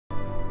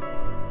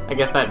I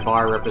guess that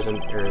bar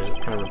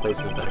kind of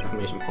replaces the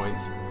exclamation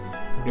points.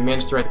 We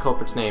managed to write the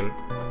culprit's name.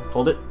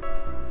 Hold it.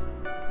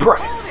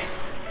 Right.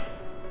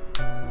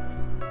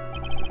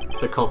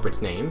 The culprit's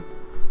name.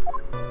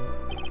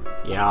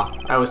 Yeah,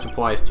 I was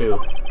surprised too.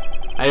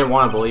 I didn't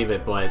want to believe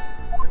it, but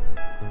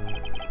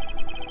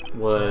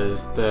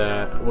was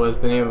the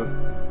name of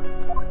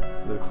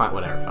the client?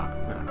 Whatever, fuck.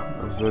 I don't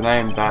know. It was the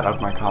name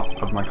of my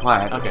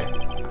client. Okay,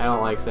 I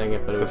don't like saying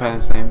it, but it was.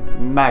 Defendant's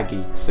name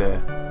Maggie,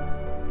 sir.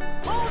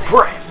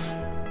 Press.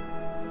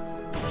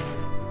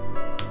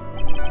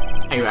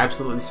 Are you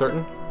absolutely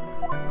certain?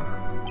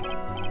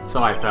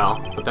 Sorry,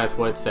 pal, but that's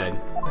what it said.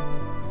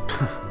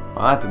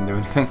 Well, that didn't do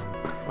anything.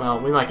 Well,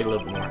 we might get a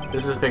little bit more.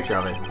 This is a picture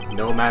of it.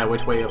 No matter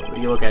which way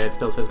you look at it, it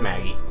still says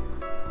Maggie.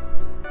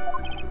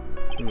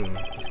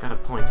 He's got a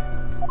point.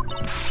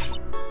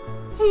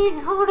 Hey,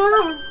 hold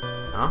on.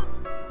 Huh?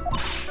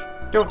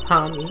 Don't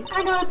harm me.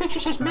 I know the picture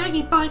says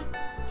Maggie, but...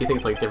 Do you think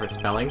it's like different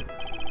spelling?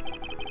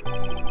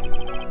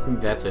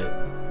 That's it.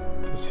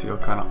 I just feel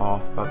kind of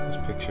off about this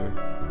picture.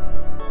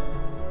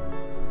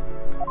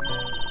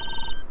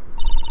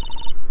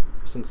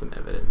 Send some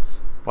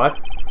evidence. What?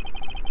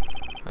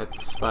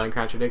 That's spotting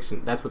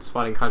contradiction. That's what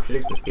spotting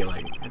contradictions feel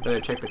like. I better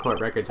check the court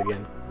records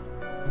again.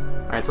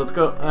 Alright, so let's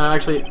go.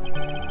 Actually,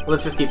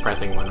 let's just keep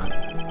pressing. Why not?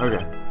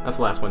 Okay. That's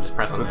the last one. Just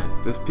press on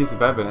that. This piece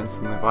of evidence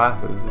in the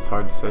glasses, it's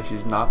hard to say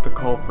she's not the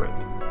culprit.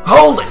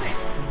 Hold it!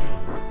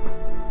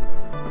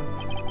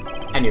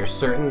 And you're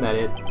certain that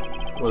it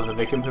was the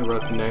victim who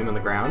wrote the name on the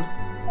ground?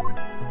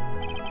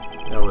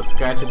 There were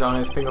scratches on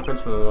his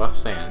fingerprints from the left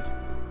sand.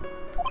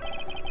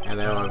 And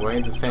there are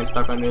grains of sand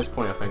stuck under his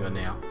pointer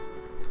fingernail.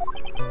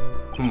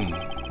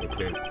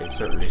 It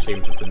certainly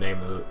seems that the name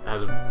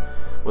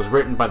was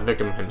written by the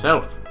victim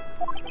himself.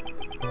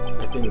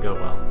 That didn't go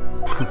well.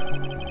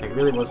 If it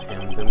really was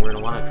him, then we're in a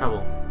lot of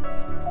trouble.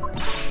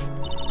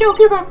 Don't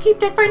give up. Keep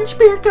that fighting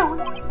spirit going.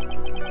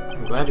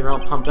 I'm glad you're all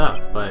pumped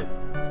up, but...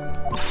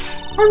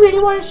 I really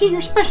want to see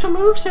your special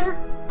move, sir.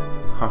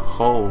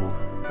 Oh,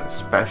 it's a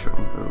special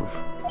move.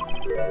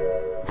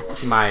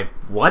 My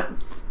what?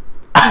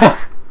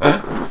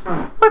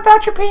 What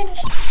about your penis?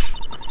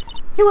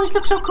 You always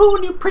look so cool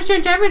when you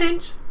present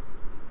evidence.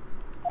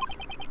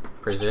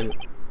 Present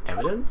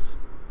evidence?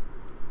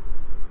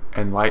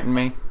 Enlighten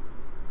me?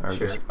 Or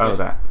Sure. just,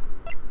 that.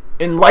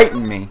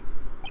 Enlighten me!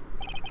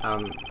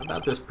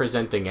 About this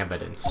presenting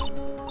evidence.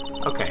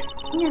 Okay.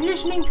 When you're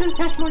listening to the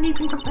testimony, you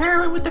can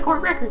compare it with the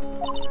court record.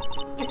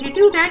 If you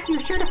do that, you're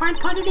sure to find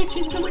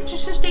contradictions in the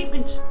witness's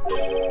statements.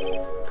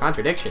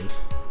 Contradictions?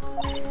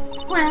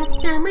 Well,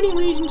 there are many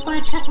reasons why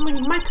a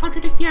testimony might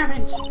contradict the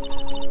evidence.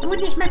 The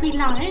witness might be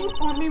lying,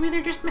 or maybe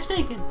they're just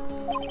mistaken.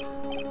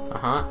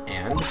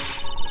 And?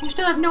 You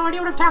still have no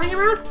idea what I'm talking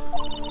about?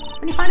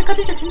 When you find a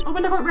contradiction,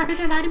 open the court record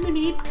and item you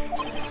need.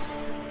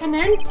 And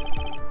then,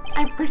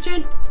 I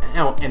present...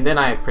 Oh, and then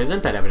I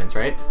present that evidence,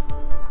 right?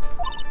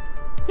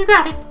 You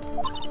got it.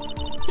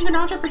 You can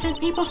also present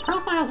people's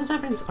profiles as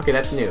evidence. Okay,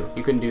 that's new.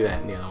 You couldn't do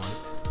that in the other one.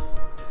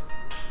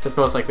 That's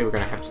most likely we're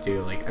gonna have to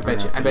do, like,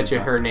 I bet you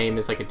her name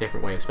is like a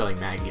different way of spelling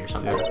Maggie or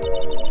something. Yeah.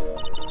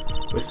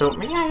 With so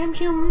many items,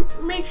 you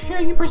make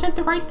sure you present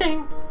the right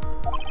thing.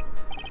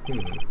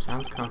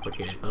 Sounds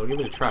complicated, but I'll give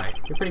it a try.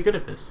 You're pretty good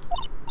at this.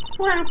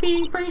 Well,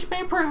 being praised by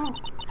a pro,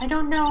 I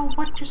don't know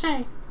what to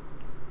say.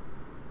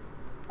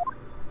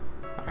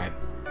 Alright.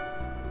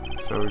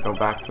 So we go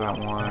back to that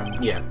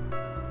one. Yeah.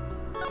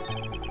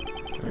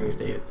 Push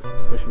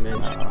a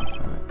bench. No,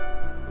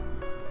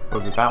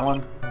 was it that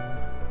one?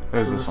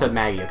 It just said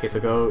Maggie. Okay, so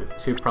go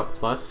to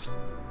plus.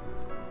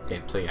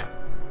 Okay, so yeah.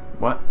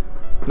 What?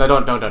 No,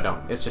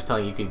 don't. It's just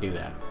telling you can do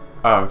that.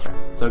 Oh, okay.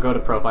 So go to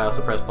profile,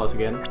 so press plus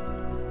again.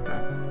 Okay.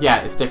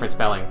 Yeah, it's different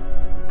spelling.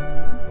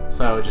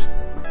 So just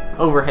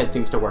overhead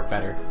seems to work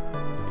better.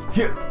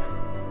 Here.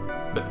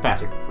 But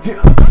faster.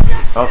 Here.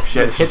 Oh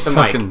shit! Just hit the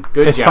mic.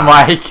 Good hit job. the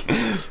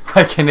mic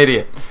like an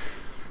idiot.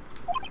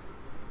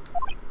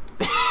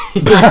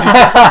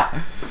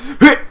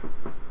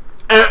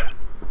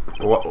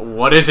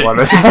 What is it? What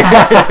is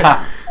it?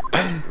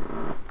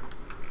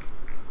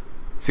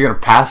 Is he gonna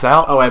pass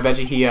out? Oh, I bet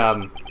you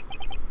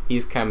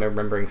he's kind of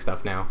remembering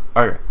stuff now.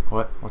 Okay.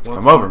 What's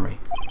come over me?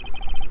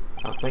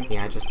 Not thinking,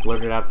 I just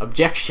blurted out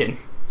objection.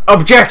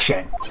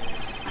 Objection!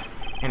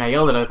 And I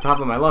yelled it at the top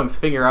of my lungs,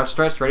 finger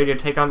outstretched, ready to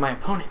take on my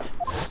opponent.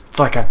 It's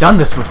like I've done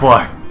this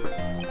before.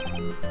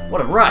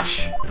 What a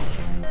rush!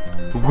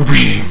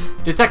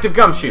 Detective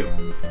Gumshoe!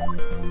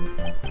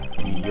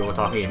 You're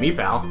talking to me,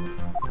 pal.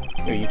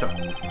 Who you talk?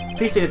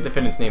 Please state the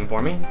defendant's name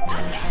for me.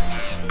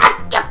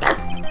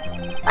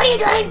 What are you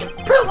trying to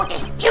prove with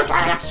this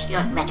futile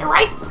excuse, Mr.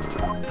 Wright?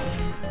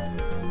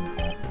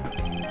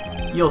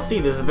 You'll see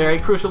this is a very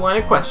crucial line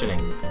of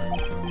questioning.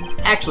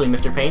 Actually,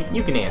 Mr. Payne,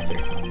 you can answer.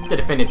 The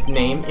defendant's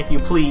name, if you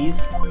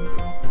please.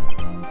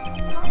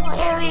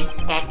 Where is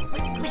that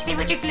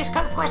ridiculous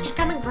question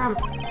coming from?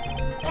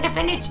 The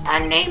defendant's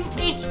name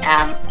is,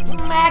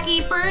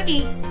 Maggie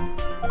Birdie.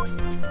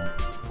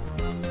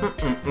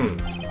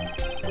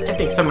 I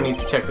think someone needs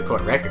to check the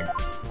court record.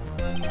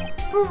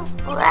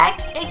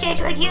 What? It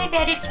says right here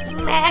that it's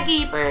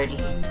Maggie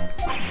Birdie.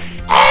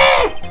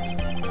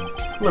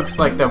 Ah! Looks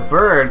like the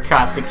bird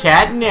caught the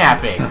cat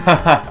napping.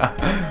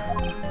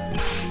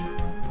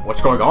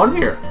 What's going on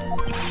here?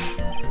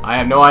 I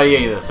have no idea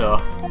either, sir.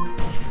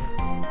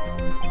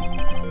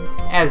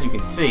 As you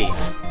can see,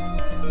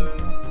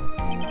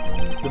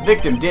 the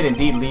victim did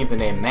indeed leave the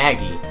name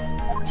Maggie.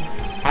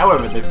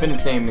 However, the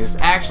defendant's name is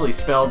actually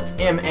spelled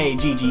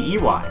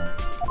M-A-G-G-E-Y.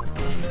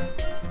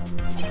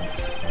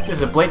 This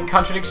is a blatant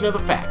contradiction of the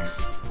facts.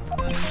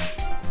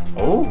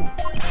 Oh,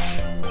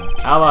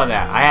 how about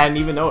that? I haven't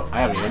even noticed.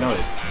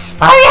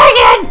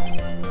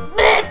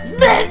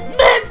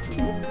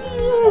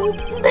 Oh,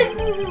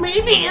 but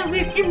maybe the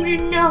victim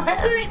didn't know how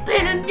to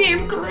spell her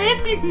name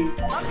correctly.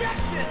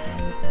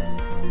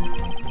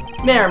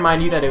 May I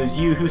remind you that it was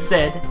you who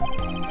said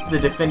the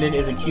defendant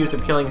is accused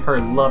of killing her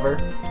lover?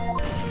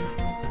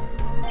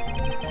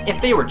 If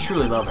they were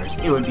truly lovers,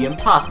 it would be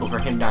impossible for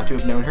him not to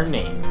have known her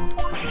name.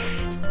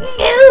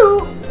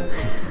 No!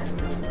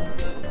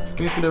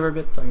 Can you scoot over a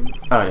bit?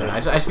 Oh yeah.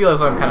 I just feel as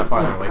though I'm kind of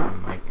farther away from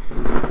the mic.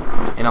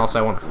 And also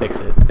I want to fix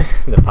it.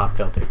 The pop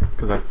filter.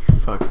 Because I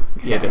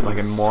hit it like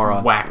a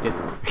moron. Whacked it.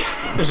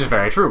 This is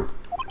very true.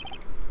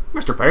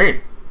 Mr.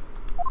 Payne,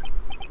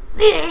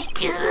 Yes,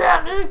 Your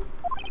Honor.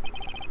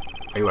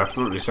 are you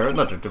absolutely certain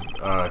that the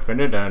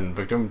defendant and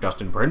victim,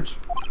 Dustin Prince,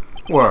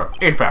 were,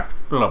 in fact,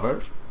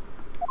 lovers?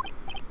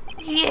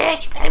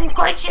 Yes, I'm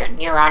quite certain,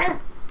 Your Honor.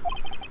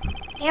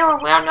 They were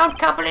a well-known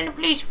couple in the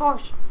police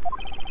force.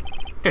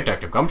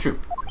 Detective Gumshoe,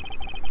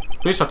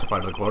 please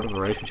testify to the court of the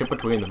relationship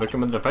between the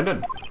victim and the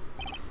defendant.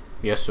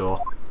 Yes, sir.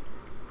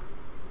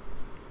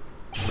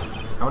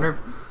 I wonder if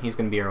he's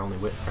going to be our only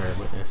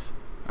witness.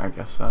 I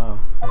guess so.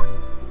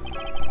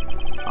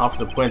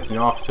 Officer Prince and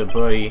Officer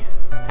Buddy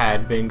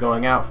had been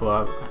going out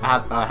for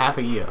half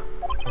a year.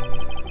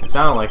 It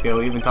sounded like they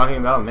were even talking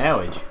about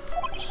marriage.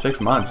 6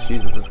 months,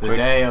 Jesus, that's The quick.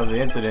 day of the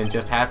incident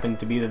just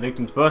happened to be the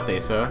victim's birthday,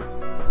 sir.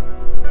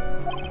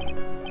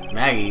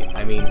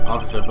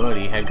 Officer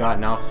Buddy had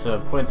gotten Officer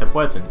Prince a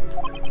present.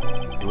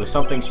 It was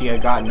something she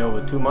had gotten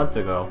over 2 months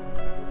ago.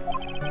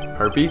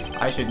 Herpes?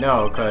 I should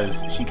know,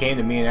 because she came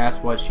to me and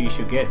asked what she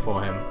should get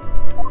for him.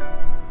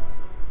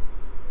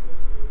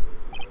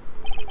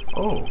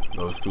 Oh,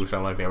 those two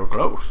sound like they were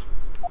close.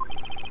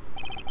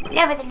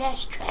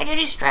 Nevertheless,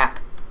 tragedy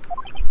struck.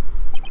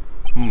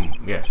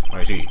 Yes,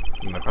 I see.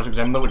 You may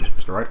cross-examine the witness,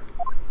 Mr. Wright.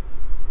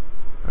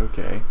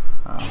 Okay.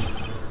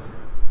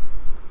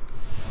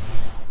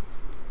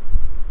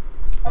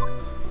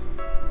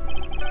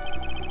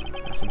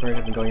 The bird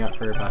had been going out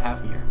for about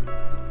half a year.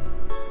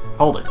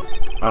 Hold it. Oh,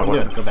 What are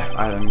you doing? Go back.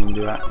 I didn't mean to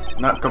do that.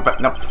 No, go back.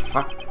 No,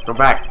 fuck. Go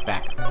back.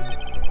 Back.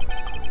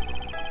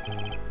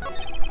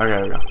 Okay,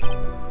 there we go.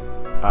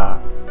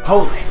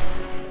 Hold it!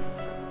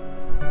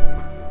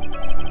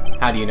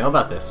 How do you know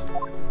about this?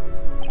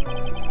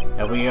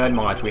 Every year in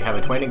March, we have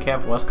a training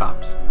camp for us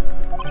cops.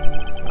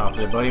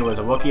 Officer Buddy was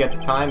a rookie at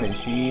the time, and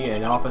she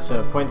and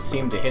Officer Prince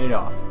seemed to hit it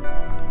off.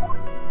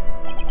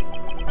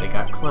 They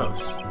got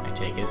close, I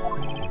take it.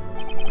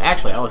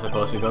 Actually, I was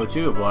supposed to go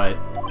too, but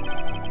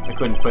I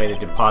couldn't pay the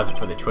deposit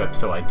for the trip,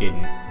 so I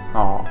didn't.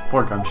 Oh,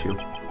 poor Gumshoe.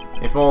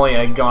 If only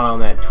I'd gone on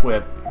that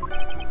trip.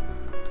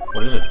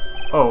 What is it?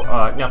 Oh,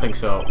 nothing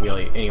so,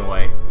 really,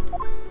 anyway.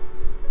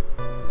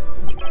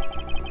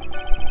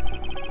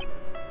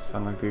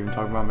 Sound like they're even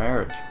talking about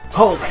marriage.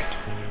 Hold it!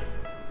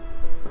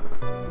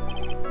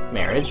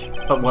 Marriage?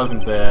 But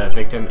wasn't the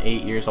victim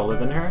 8 years older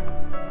than her?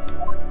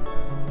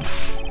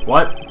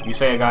 What? You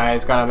say a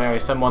guy's gotta marry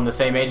someone the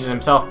same age as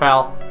himself,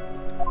 pal?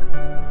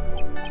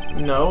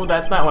 No,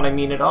 that's not what I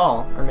mean at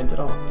all. Or meant at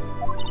all.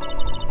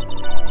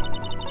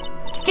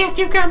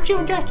 Detective Gumshoe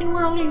and Dustin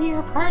were only a year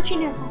apart,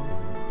 you know.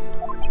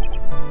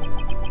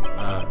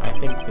 I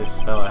think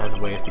this fella has a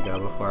ways to go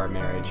before our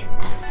marriage.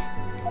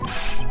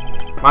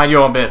 Mind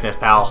your own business,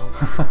 pal.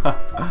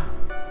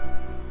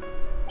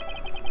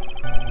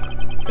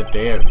 The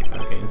day of...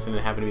 Okay,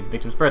 incident happened to be the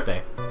victim's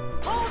birthday.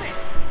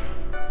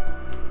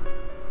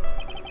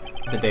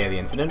 The day of the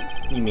incident?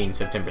 You mean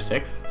September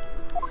 6th?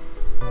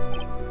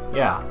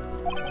 Yeah.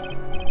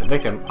 The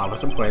victim,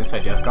 Officer Prince,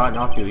 had just gotten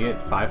off duty at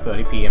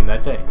 5:30 p.m.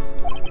 that day.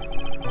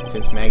 And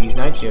since Maggie's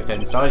night shift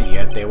hadn't started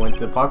yet, they went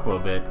to the park for a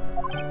bit.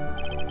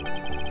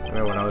 I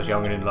remember when I was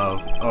young and in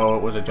love. Oh,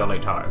 it was a jolly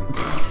time.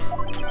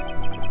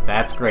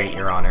 That's great,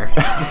 Your Honor.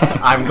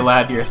 I'm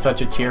glad you're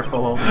such a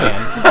cheerful old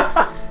man.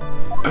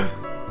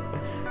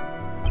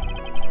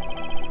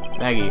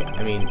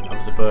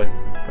 Officer Bud,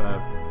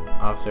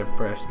 Officer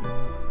Preston.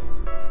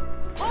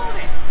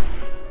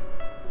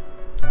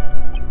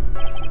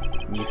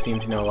 You seem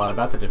to know a lot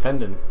about the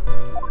defendant.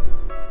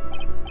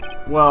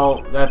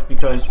 Well, that's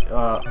because,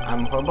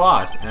 I'm her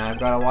boss, and I've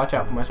got to watch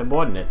out for my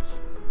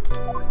subordinates.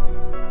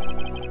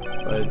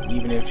 But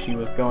even if she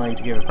was going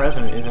to give a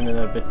present, isn't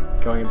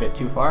it going a bit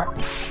too far?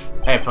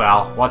 Hey,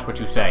 pal, watch what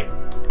you say.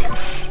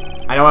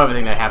 I know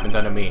everything that happens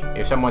under me.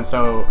 If someone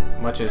so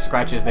much as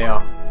scratches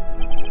their...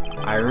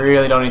 I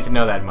really don't need to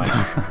know that much.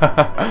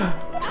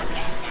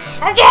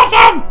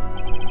 Objection!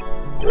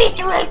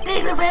 Mr. Wright,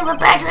 please refrain from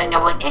badgering the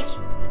witness.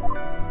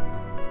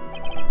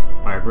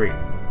 I agree.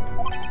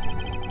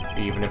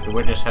 Even if the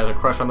witness has a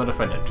crush on the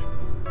defendant.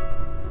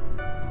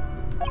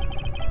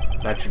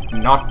 That should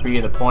not be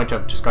the point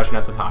of discussion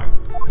at the time.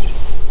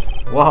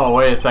 Whoa,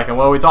 wait a second.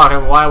 What are we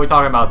talking? Why are we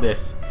talking about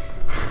this?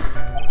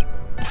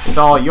 It's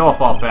all your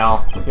fault,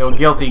 pal. You're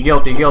guilty,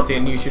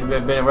 and you should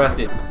have been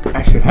arrested.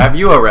 I should have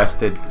you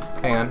arrested.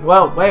 Hang on.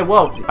 Well, wait,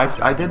 whoa.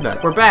 I did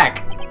that. We're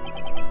back.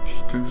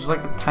 It was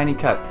like a tiny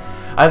cut.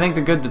 I think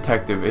the good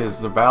detective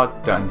is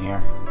about done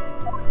here.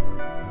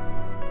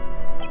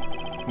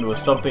 It was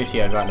something she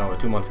had gotten over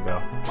 2 months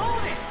ago.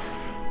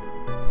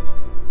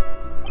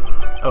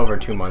 Over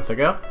 2 months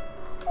ago?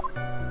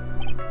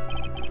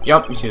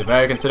 Yup, she's a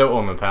very considerate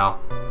woman, pal.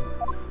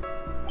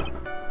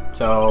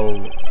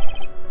 So,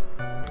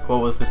 what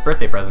was this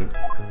birthday present?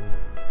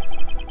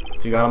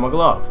 She got him a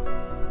glove.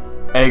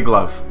 A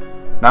glove.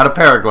 Not a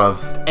pair of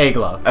gloves. A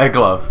glove. A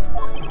glove.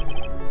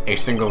 A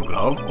single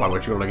glove? Why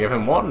would you only give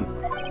him one?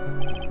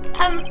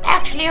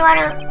 Actually, Your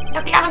Honor,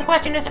 the glove in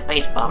question is a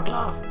baseball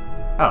glove.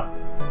 Oh.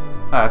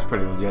 That's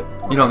pretty legit.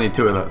 You don't need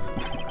two of those.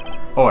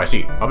 Oh, I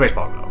see. A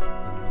baseball glove.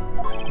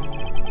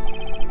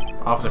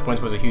 Officer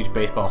Quince was a huge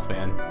baseball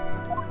fan.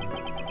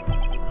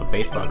 A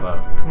baseball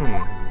glove.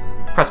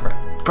 Press further.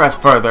 Press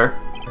further.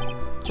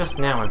 Just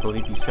now, I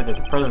believe you said that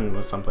the present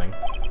was something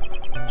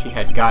she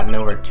had gotten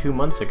over 2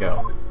 months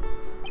ago.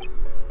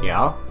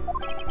 Yeah?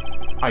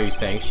 Are you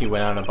saying she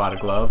went out and bought a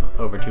glove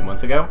over 2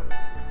 months ago?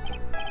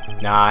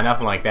 Nah,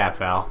 nothing like that,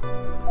 pal.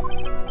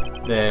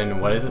 Then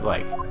what is it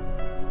like?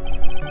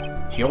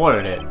 She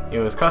ordered it. It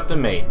was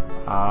custom made.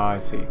 Ah, I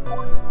see.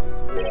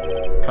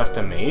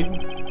 Custom made?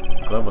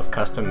 The glove was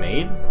custom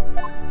made?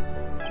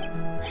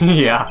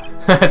 Yeah,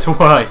 that's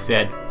what I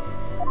said.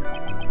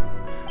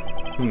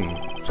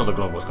 So the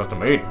glove was custom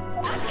made.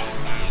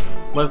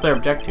 What does there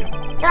object to? Your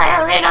Honor,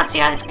 I really don't see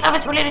how this glove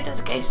is related to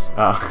this case.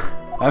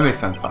 Oh, that makes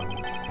sense though.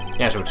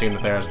 Yes, it would seem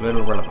that there is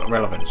little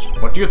relevance.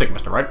 What do you think,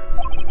 Mr. Wright?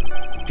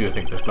 Do you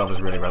think this glove is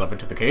really relevant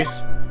to the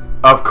case?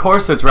 Of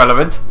course it's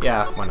relevant.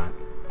 Yeah, why not?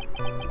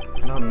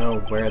 I don't know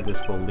where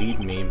this will lead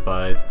me,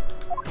 but...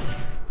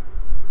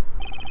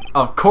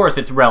 Of course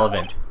it's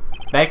relevant!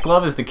 That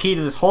glove is the key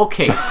to this whole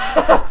case!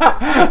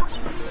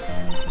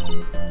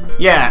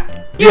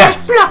 Yeah!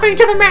 Yes, bluffing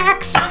to the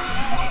max!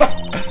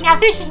 Now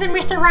this is the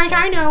Mr. Wright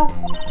I know.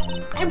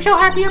 I'm so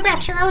happy you're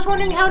back, sir. I was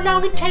wondering how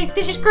long it'd take.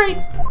 This is great.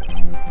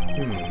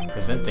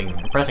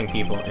 Impressing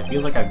people. It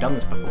feels like I've done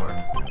this before.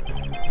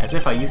 As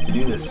if I used to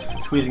do this,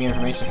 squeezing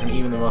information from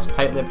even the most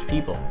tight-lipped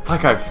people. It's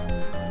like I've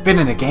been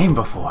in a game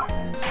before.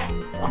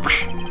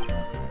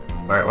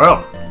 Very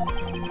well.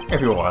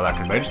 If you are that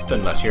convinced,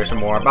 then let's hear some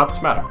more about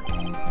this matter.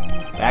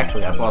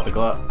 Actually, I brought the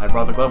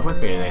glove with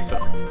me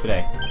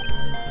today.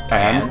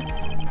 And?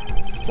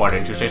 Why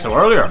didn't you say so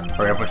earlier?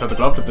 Hurry up and show the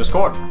glove to this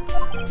court.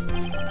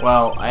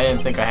 Well, I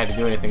didn't think I had to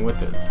do anything with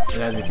this. It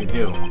had anything to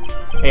do.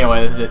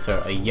 Anyway, this is it,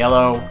 sir. A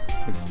yellow...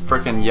 It's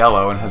frickin'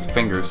 yellow and has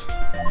fingers.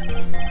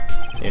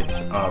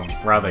 It's,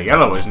 rather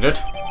yellow, isn't it?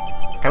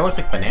 Kinda looks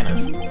like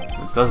bananas.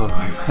 It does look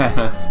like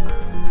bananas.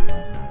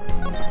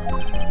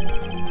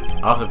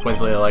 Officer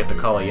Quinsley liked the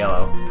color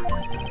yellow.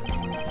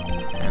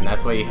 And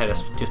that's why you had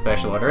to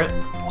special order it?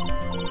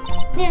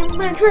 Yeah,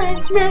 that's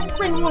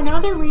right. And one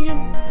other reason.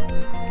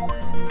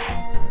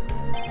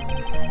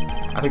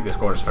 I think this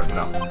court is certain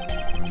enough.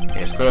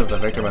 It is clear that the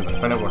victim and the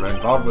defendant were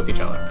involved with each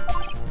other.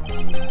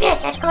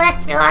 Yes, that's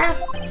correct, Your Honor.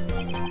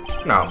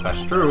 Now, if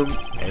that's true,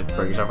 it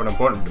brings up an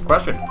important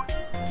question.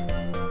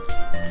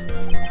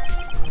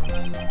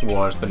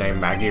 Was the name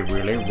Maggie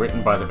really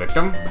written by the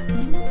victim?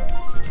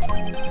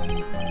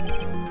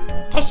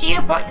 I see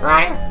your point, Your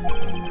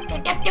Honor.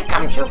 Detective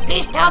Gumshoe,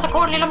 please tell the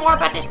court a little more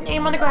about this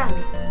name on the ground.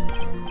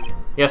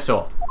 Yes,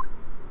 sir.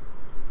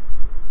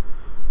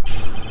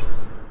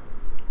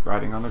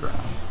 Writing on the ground.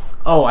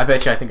 Oh, I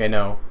bet you I think I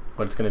know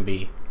what it's gonna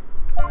be.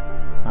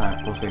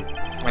 Alright, we'll see.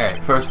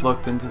 Alright. First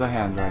looked into the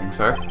handwriting,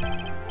 sir.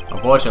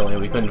 Unfortunately,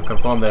 we couldn't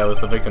confirm that it was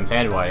the victim's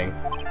handwriting.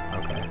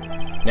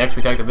 Okay. Next,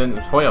 we checked the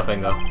victim's pointer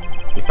finger.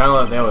 We found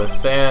out that there was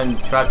sand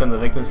trapped in the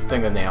victim's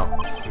fingernail.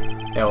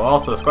 There were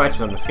also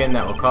scratches on the skin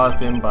that were caused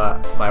him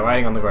by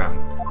writing on the ground.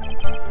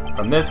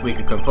 From this, we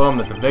could confirm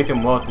that the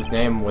victim wrote his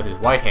name with his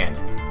right hand.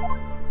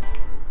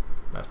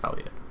 That's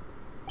probably it.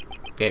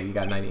 Okay, you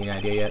got any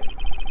idea yet?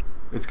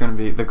 It's gonna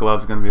be, the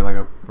glove's gonna be like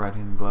a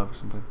right-handed glove or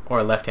something. Or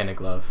a left-handed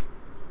glove.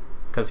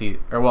 Because he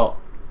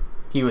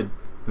would...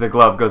 The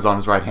glove goes on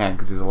his right hand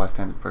because he's a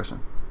left-handed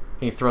person.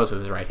 He throws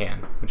with his right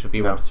hand, which would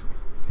be No. what it's...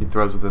 He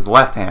throws with his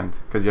left hand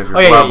because you have your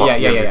Oh, glove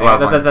on.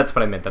 yeah. That's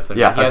what I meant. That's what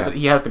I meant. Yeah,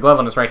 He has the glove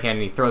on his right hand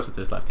and he throws with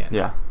his left hand.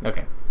 Yeah.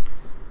 Okay.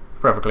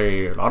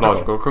 Perfectly logical.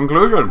 Logical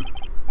conclusion.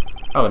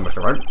 Oh, then,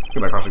 Mr. Wright,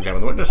 you may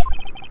cross-examine the witness.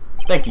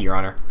 Thank you, Your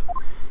Honor.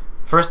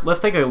 First, let's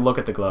take a look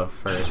at the glove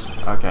first.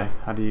 Okay.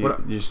 How do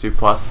you just do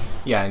plus?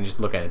 Yeah, and just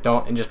look at it.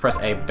 And just press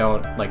A.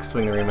 Don't like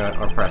swing the remote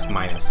or press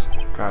minus.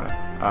 Got it.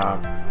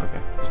 Okay.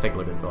 Just take a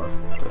look at the glove.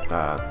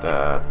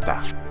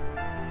 Da.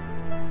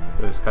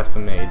 It was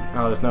custom made.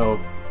 Oh, there's no.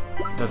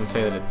 It doesn't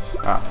say that it's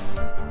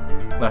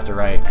left or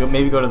right.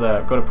 Maybe go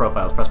to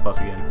profiles. Press plus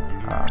again.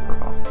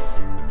 Profiles.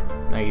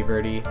 Maggie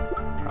Birdie.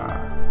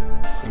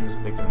 Seems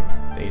victim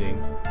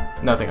dating.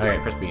 Nothing.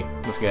 Alright, press B.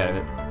 Let's get out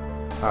of it.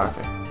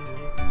 Okay.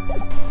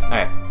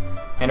 Alright.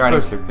 Handwriting.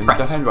 First victim,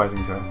 Press. the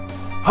handwriting, sir.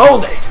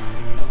 Hold it!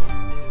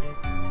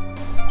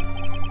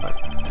 What?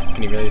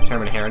 Can you really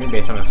determine handwriting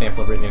based on a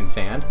sample written in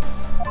sand?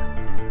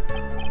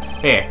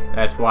 Here,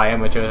 that's why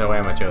Emma chose how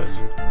Emma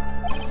chose.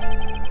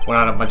 We're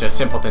not a bunch of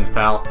simpletons,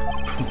 pal.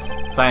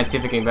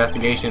 Scientific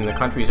investigation in the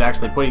country is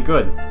actually pretty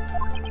good.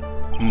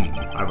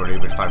 I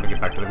believe it's time to get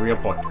back to the real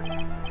point.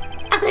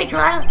 Agreed,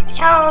 Your Honor.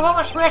 So, what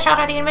was the result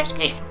of the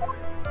investigation?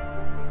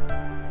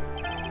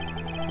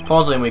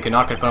 Unfortunately, we could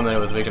not confirm that it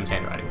was the victim's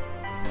handwriting.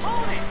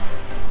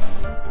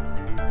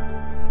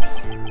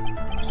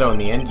 So, in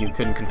the end, you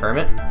couldn't confirm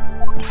it?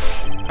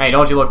 Hey,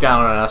 don't you look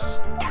down on us.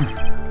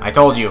 I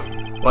told you.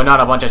 We're not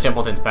a bunch of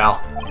simpletons,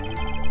 pal.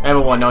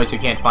 Everyone knows you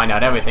can't find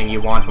out everything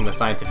you want from a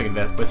scientific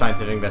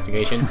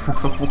investigation.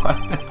 What?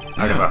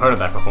 I've never heard of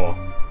that before.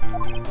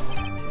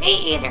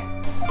 Me either.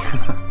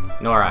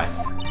 Nor I.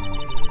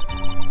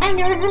 I've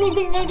never heard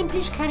anything like the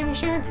police academy,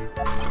 sir.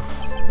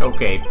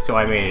 Okay, so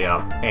I made it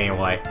up.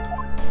 Anyway.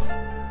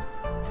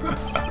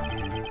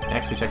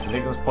 Next, we check the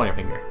victim's pointer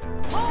finger.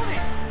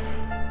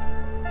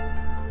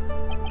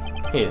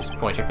 His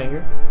pointer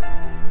finger?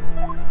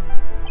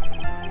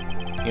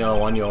 You know,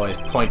 one you're always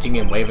pointing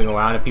and waving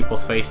around at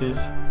people's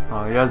faces?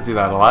 Oh, he does do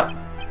that a lot.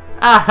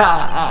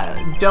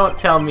 Don't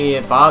tell me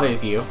it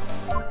bothers you.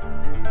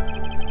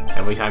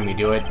 Every time you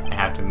do it, I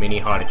have a mini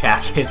heart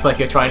attack. It's like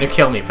you're trying to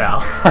kill me,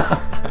 pal.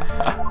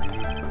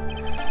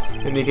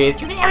 In any case,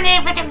 You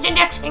have the victim's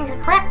index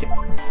finger, correct?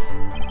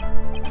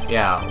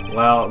 yeah,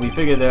 well, we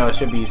figured there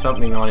should be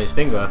something on his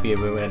finger if he had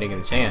been writing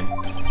in sand.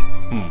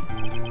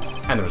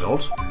 And the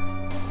results?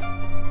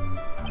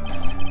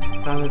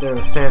 Found that there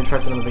was sand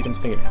trapped on the victim's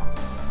fingernail.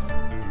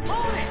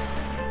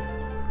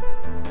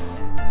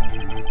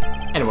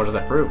 And what does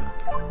that prove?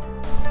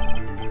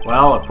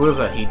 Well, it proves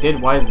that he did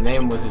write the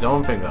name with his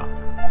own finger.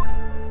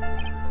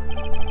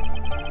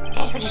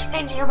 Yes, which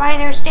explains why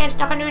there's sand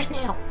stuck under his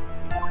nail.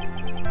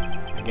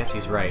 I guess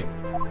he's right.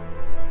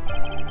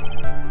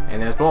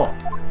 And there's more.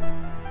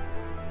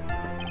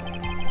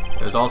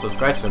 There's also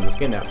scratches on the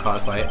skin that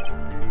caused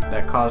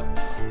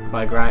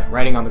by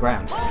writing on the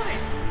ground.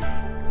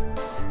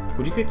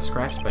 Would you get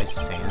scratched by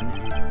sand?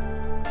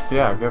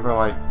 Yeah, have you ever,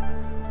 like...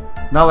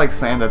 Not like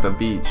sand at the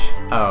beach.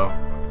 Oh.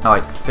 Not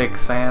like thick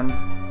sand.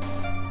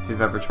 If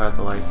you've ever tried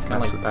to, like,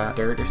 mess Like with that.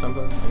 dirt or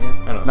something, I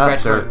guess? I don't know. Not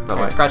Scratches dirt, on, but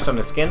like- scratches on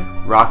the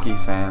skin? Rocky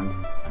sand.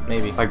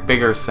 Maybe. Like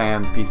bigger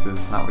sand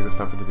pieces, not like the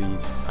stuff at the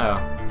beach.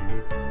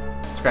 Oh.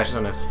 Scratches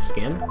on his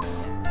skin?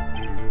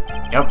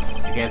 Yep.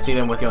 You can't see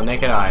them with your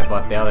naked eye,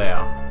 but they're there.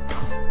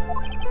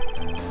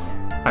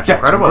 That's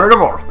incredible.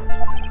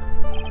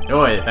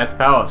 That's the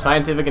power of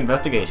scientific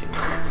investigation.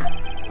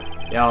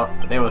 Yeah,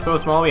 they were so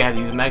small we had to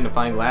use a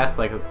magnifying glass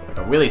like a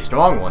really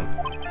strong one.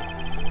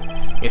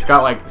 It's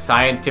got like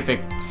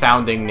scientific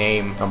sounding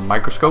name. A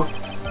microscope?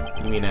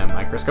 You mean a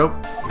microscope?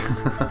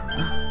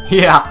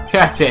 Yeah,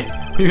 that's it.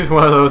 We used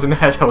one of those and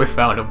that's how we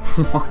found him. What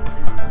the fuck?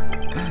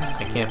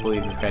 I can't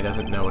believe this guy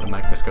doesn't know what a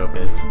microscope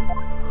is.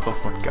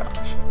 Oh my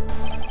gosh.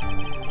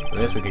 With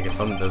this we can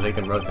confirm that the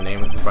victim wrote the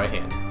name with his right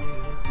hand.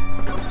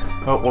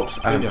 Oh, whoops.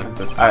 What are you doing?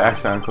 I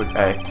accidentally clicked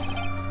A.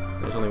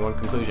 There's only one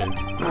conclusion.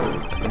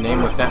 The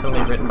name was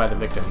definitely written by the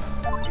victim.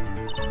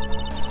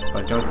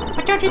 But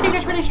don't you think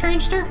that's really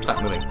strange, sir?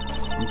 stop moving.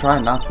 I'm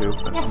trying not to,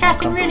 but If I'm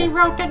Dustin really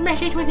uncomfortable. wrote that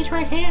message with his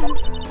right hand,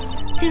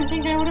 do you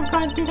think I would have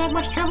gone through that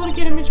much trouble to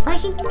get him his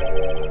present?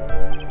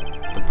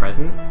 The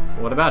present?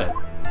 What about it?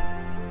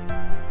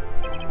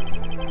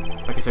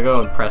 Okay, so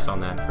go and press on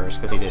that first,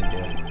 because he didn't do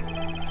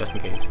it. Just in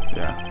case.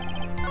 Yeah.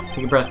 You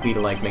can press B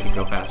to like make it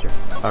go faster.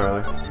 Oh,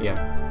 really?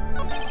 Yeah.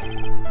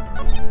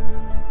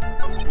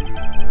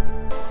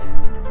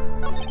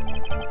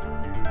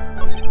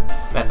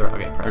 That's the right.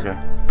 Okay, press. Okay.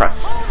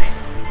 Press.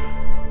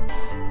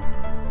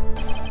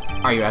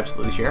 Are you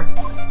absolutely sure?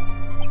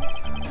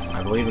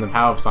 I believe in the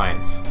power of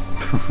science.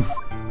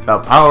 The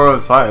power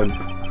of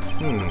science.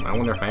 I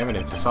wonder if my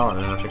evidence is solid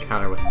enough to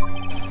counter with...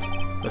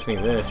 Listening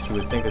to this, you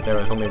would think that there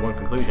was only one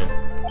conclusion.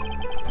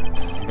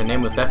 The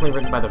name was definitely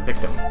written by the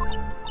victim.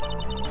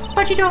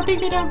 But you don't think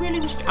that I really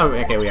was... Oh,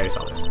 okay, we already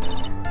saw this.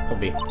 Hold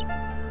B.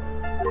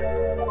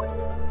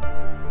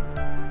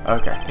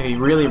 Okay. If he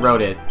really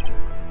wrote it...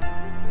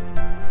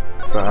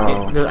 So...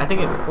 I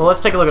think it... Well, let's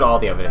take a look at all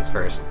the evidence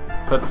first.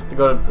 So let's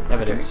go to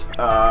evidence.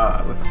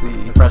 let's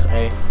see. Press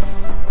A.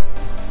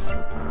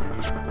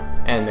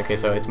 And, okay,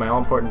 so it's my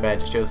all-important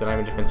badge. It shows that I'm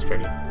a defense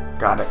attorney.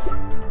 Got it.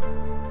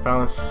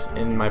 Found this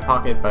in my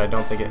pocket, but I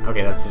don't think it...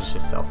 Okay, that's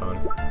just cell phone.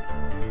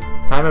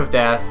 Time of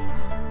death.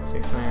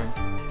 6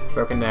 man.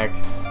 Broken neck.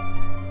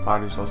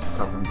 Body's also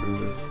covered in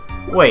bruises.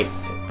 Wait.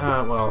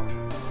 Well...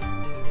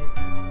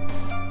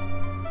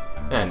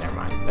 never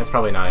mind. That's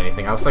probably not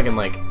anything. I was thinking,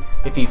 like,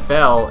 if he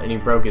fell and he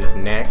broke his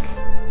neck,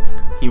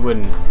 he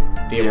wouldn't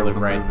be able to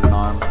write... move his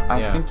arm. I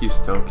Yeah. think you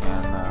still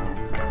can, though.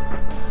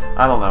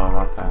 I don't know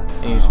about that.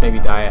 And you just maybe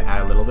die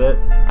a little bit?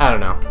 I don't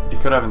know. You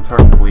could have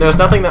internal bleeding. There's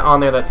nothing on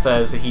there that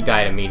says that he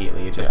died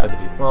immediately. It just said that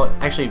he... Well,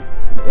 actually,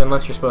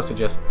 unless you're supposed to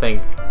just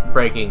think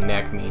breaking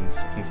neck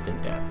means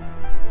instant death.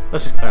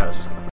 Let's just go.